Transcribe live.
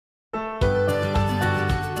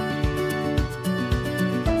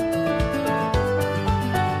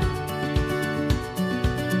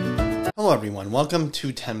Hello everyone, welcome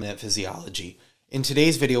to 10-Minute Physiology. In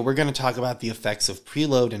today's video, we're going to talk about the effects of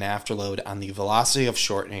preload and afterload on the velocity of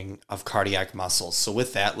shortening of cardiac muscles. So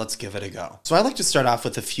with that, let's give it a go. So I'd like to start off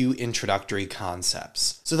with a few introductory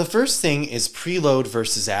concepts. So the first thing is preload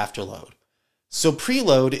versus afterload. So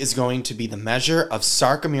preload is going to be the measure of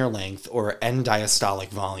sarcomere length or end diastolic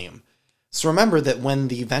volume. So remember that when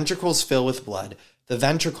the ventricles fill with blood, the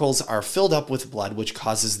ventricles are filled up with blood, which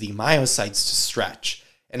causes the myocytes to stretch.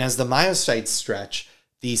 And as the myocytes stretch,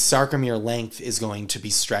 the sarcomere length is going to be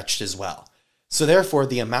stretched as well. So therefore,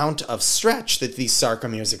 the amount of stretch that these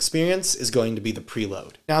sarcomeres experience is going to be the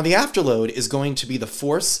preload. Now, the afterload is going to be the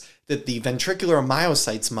force that the ventricular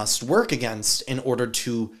myocytes must work against in order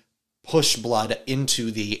to push blood into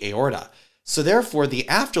the aorta. So therefore, the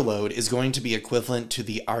afterload is going to be equivalent to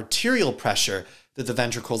the arterial pressure that the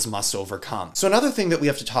ventricles must overcome. So another thing that we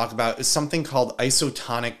have to talk about is something called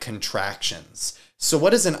isotonic contractions. So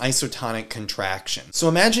what is an isotonic contraction? So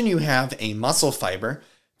imagine you have a muscle fiber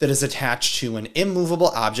that is attached to an immovable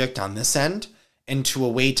object on this end and to a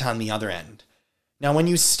weight on the other end. Now when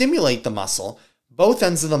you stimulate the muscle, both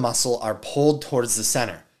ends of the muscle are pulled towards the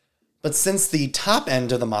center. But since the top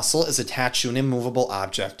end of the muscle is attached to an immovable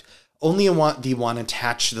object, only the one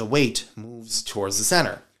attached to the weight moves towards the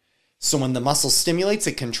center. So when the muscle stimulates,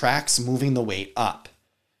 it contracts, moving the weight up.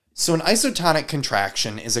 So an isotonic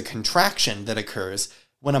contraction is a contraction that occurs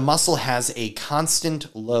when a muscle has a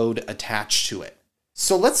constant load attached to it.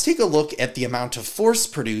 So let's take a look at the amount of force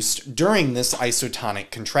produced during this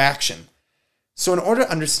isotonic contraction. So in order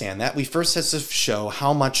to understand that, we first have to show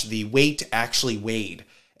how much the weight actually weighed.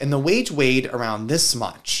 And the weight weighed around this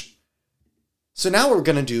much. So now what we're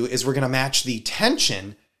going to do is we're going to match the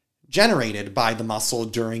tension generated by the muscle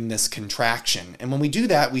during this contraction. And when we do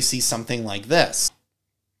that, we see something like this.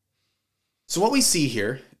 So what we see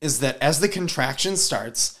here is that as the contraction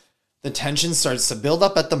starts, the tension starts to build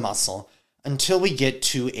up at the muscle until we get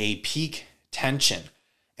to a peak tension.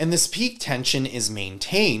 And this peak tension is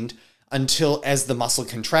maintained until as the muscle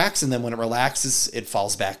contracts, and then when it relaxes, it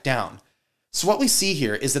falls back down. So what we see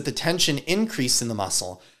here is that the tension increased in the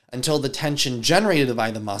muscle until the tension generated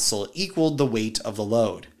by the muscle equaled the weight of the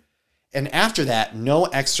load. And after that, no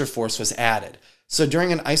extra force was added. So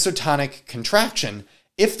during an isotonic contraction,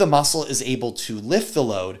 if the muscle is able to lift the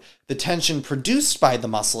load, the tension produced by the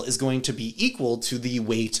muscle is going to be equal to the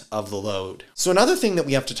weight of the load. So another thing that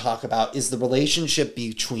we have to talk about is the relationship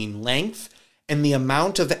between length and the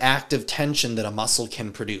amount of active tension that a muscle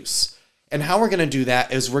can produce. And how we're going to do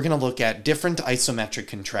that is we're going to look at different isometric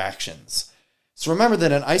contractions. So remember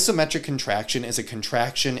that an isometric contraction is a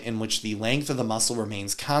contraction in which the length of the muscle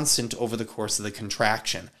remains constant over the course of the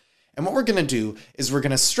contraction. And what we're going to do is we're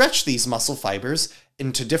going to stretch these muscle fibers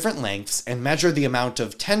into different lengths and measure the amount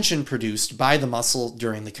of tension produced by the muscle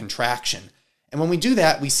during the contraction. And when we do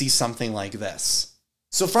that, we see something like this.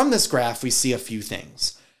 So from this graph, we see a few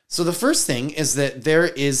things. So the first thing is that there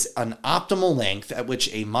is an optimal length at which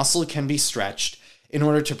a muscle can be stretched in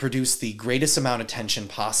order to produce the greatest amount of tension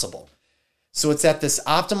possible. So it's at this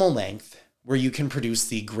optimal length where you can produce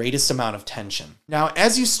the greatest amount of tension. Now,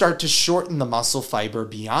 as you start to shorten the muscle fiber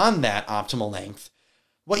beyond that optimal length,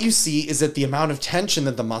 what you see is that the amount of tension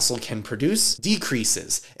that the muscle can produce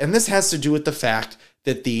decreases. And this has to do with the fact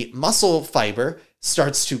that the muscle fiber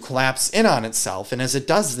starts to collapse in on itself. And as it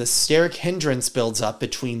does this, steric hindrance builds up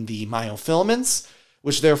between the myofilaments,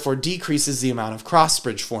 which therefore decreases the amount of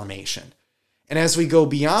cross-bridge formation. And as we go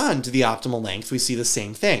beyond the optimal length, we see the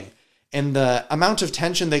same thing. And the amount of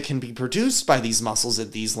tension that can be produced by these muscles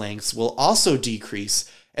at these lengths will also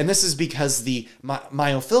decrease. And this is because the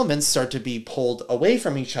myofilaments start to be pulled away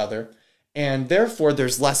from each other, and therefore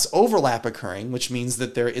there's less overlap occurring, which means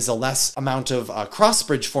that there is a less amount of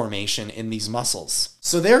cross-bridge formation in these muscles.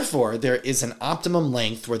 So therefore, there is an optimum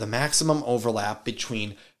length where the maximum overlap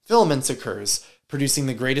between filaments occurs, producing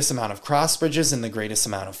the greatest amount of cross bridges and the greatest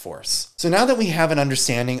amount of force. So now that we have an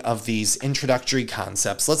understanding of these introductory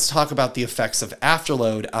concepts, let's talk about the effects of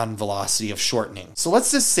afterload on velocity of shortening. So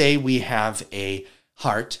let's just say we have a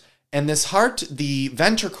heart, and this heart, the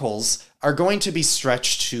ventricles are going to be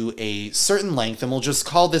stretched to a certain length, and we'll just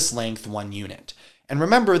call this length 1 unit. And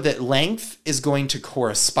remember that length is going to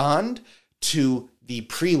correspond to the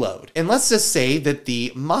preload. And let's just say that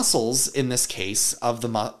the muscles, in this case, of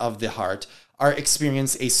the heart,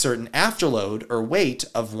 experience a certain afterload or weight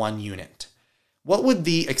of 1 unit. What would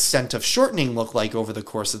the extent of shortening look like over the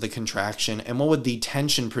course of the contraction, and what would the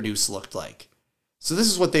tension produced look like? So this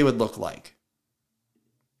is what they would look like.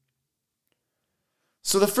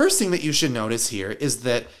 So the first thing that you should notice here is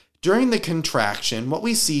that During the contraction, what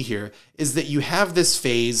we see here is that you have this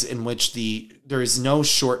phase in which there is no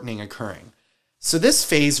shortening occurring. So this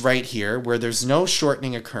phase right here, where there's no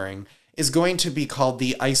shortening occurring, is going to be called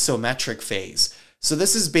the isometric phase. So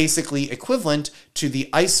this is basically equivalent to the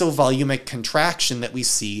isovolumic contraction that we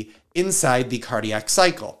see inside the cardiac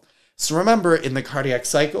cycle. So remember, in the cardiac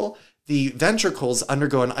cycle, the ventricles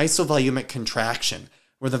undergo an isovolumic contraction,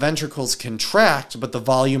 where the ventricles contract, but the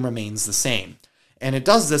volume remains the same. And it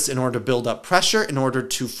does this in order to build up pressure in order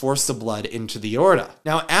to force the blood into the aorta.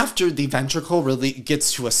 Now, after the ventricle really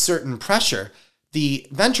gets to a certain pressure, the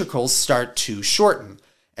ventricles start to shorten,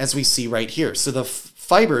 as we see right here. So the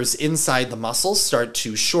fibers inside the muscles start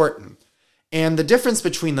to shorten. And the difference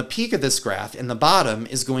between the peak of this graph and the bottom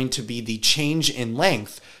is going to be the change in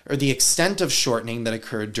length, or the extent of shortening that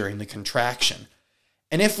occurred during the contraction.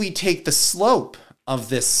 And if we take the slope of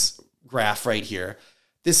this graph right here,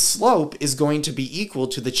 this slope is going to be equal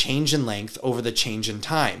to the change in length over the change in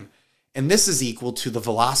time. And this is equal to the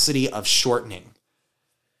velocity of shortening.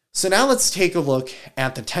 So now let's take a look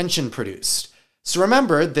at the tension produced. So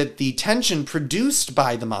remember that the tension produced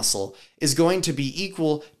by the muscle is going to be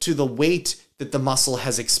equal to the weight that the muscle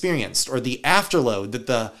has experienced, or the afterload that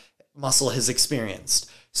the muscle has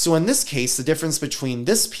experienced. So in this case, the difference between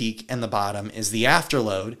this peak and the bottom is the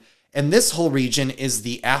afterload, and this whole region is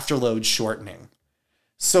the afterload shortening.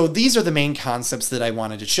 So these are the main concepts that I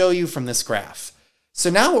wanted to show you from this graph. So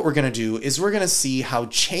now what we're going to do is we're going to see how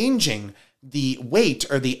changing the weight,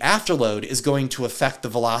 or the afterload, is going to affect the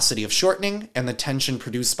velocity of shortening and the tension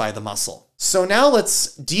produced by the muscle. So now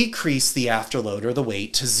let's decrease the afterload, or the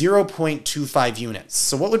weight, to 0.25 units.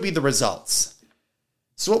 So what would be the results?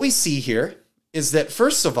 So what we see here is that,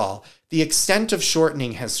 first of all, the extent of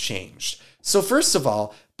shortening has changed. So first of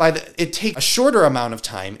all, it takes a shorter amount of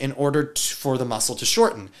time in order for the muscle to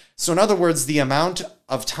shorten. So in other words, the amount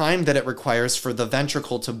of time that it requires for the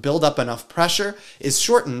ventricle to build up enough pressure is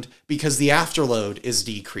shortened because the afterload is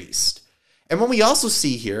decreased. And what we also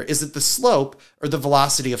see here is that the slope, or the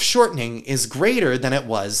velocity of shortening, is greater than it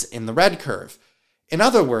was in the red curve. In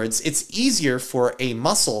other words, it's easier for a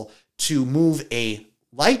muscle to move a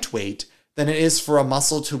light weight than it is for a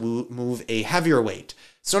muscle to move a heavier weight.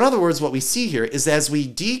 So in other words, what we see here is as we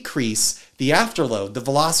decrease the afterload, the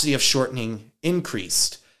velocity of shortening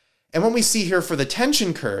increased. And what we see here for the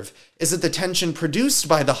tension curve is that the tension produced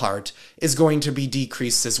by the heart is going to be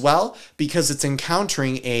decreased as well, because it's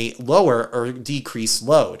encountering a lower or decreased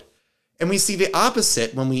load. And we see the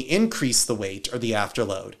opposite when we increase the weight, or the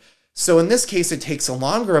afterload. So in this case, it takes a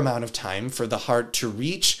longer amount of time for the heart to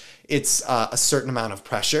reach its a certain amount of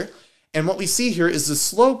pressure. And what we see here is the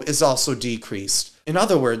slope is also decreased. In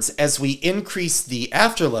other words, as we increase the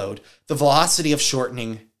afterload, the velocity of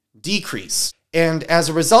shortening decreased. And as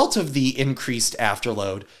a result of the increased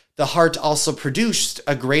afterload, the heart also produced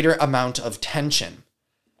a greater amount of tension.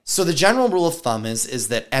 So the general rule of thumb is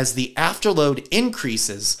that as the afterload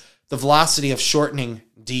increases, the velocity of shortening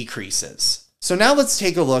decreases. So now let's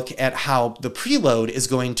take a look at how the preload is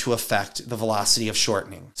going to affect the velocity of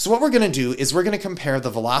shortening. So what we're going to do is we're going to compare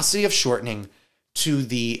the velocity of shortening to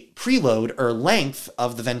the preload, or length,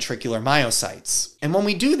 of the ventricular myocytes. And when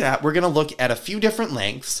we do that, we're going to look at a few different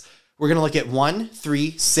lengths. We're going to look at 1,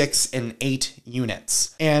 3, 6, and 8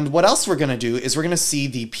 units. And what else we're going to do is we're going to see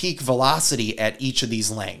the peak velocity at each of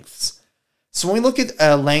these lengths. So when we look at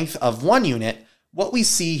a length of 1 unit, what we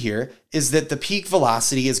see here is that the peak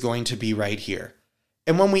velocity is going to be right here.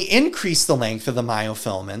 And when we increase the length of the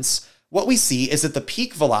myofilaments, what we see is that the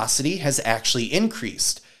peak velocity has actually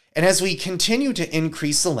increased. And as we continue to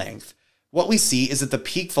increase the length, what we see is that the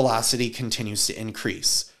peak velocity continues to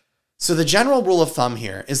increase. So the general rule of thumb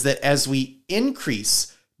here is that as we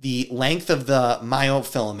increase the length of the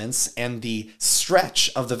myofilaments and the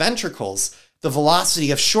stretch of the ventricles, the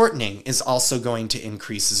velocity of shortening is also going to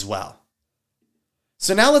increase as well.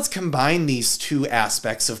 So now let's combine these two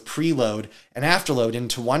aspects of preload and afterload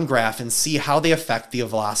into one graph and see how they affect the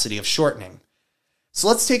velocity of shortening. So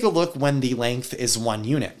let's take a look when the length is 1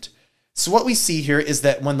 unit. So what we see here is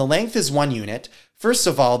that when the length is 1 unit, first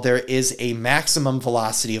of all, there is a maximum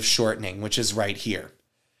velocity of shortening, which is right here.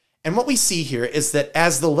 And what we see here is that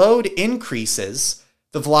as the load increases,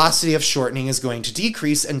 the velocity of shortening is going to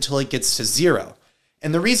decrease until it gets to 0.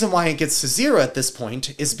 And the reason why it gets to 0 at this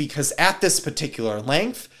point is because at this particular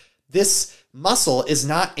length, this muscle is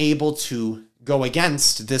not able to go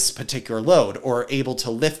against this particular load, or able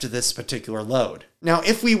to lift this particular load. Now,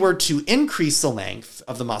 if we were to increase the length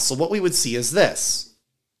of the muscle, what we would see is this.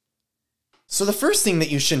 So the first thing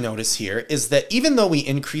that you should notice here is that even though we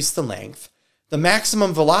increase the length, the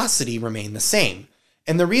maximum velocity remained the same.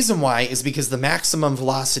 And the reason why is because the maximum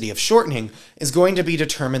velocity of shortening is going to be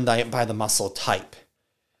determined by the muscle type.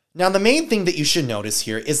 Now, the main thing that you should notice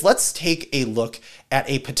here is let's take a look at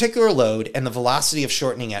a particular load and the velocity of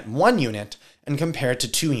shortening at 1 unit and compare it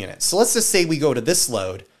to 2 units. So let's just say we go to this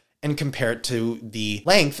load and compare it to the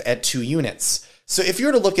length at 2 units. So if you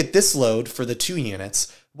were to look at this load for the 2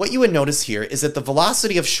 units, what you would notice here is that the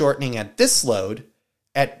velocity of shortening at this load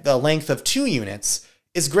at the length of 2 units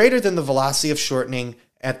is greater than the velocity of shortening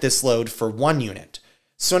at this load for 1 unit.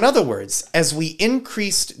 So in other words, as we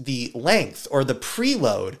increased the length or the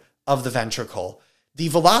preload of the ventricle, the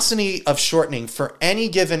velocity of shortening for any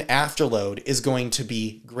given afterload is going to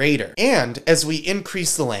be greater. And as we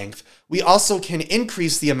increase the length, we also can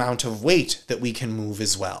increase the amount of weight that we can move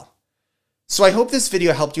as well. So I hope this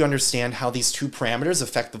video helped you understand how these two parameters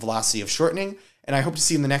affect the velocity of shortening, and I hope to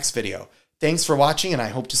see you in the next video. Thanks for watching, and I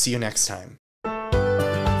hope to see you next time.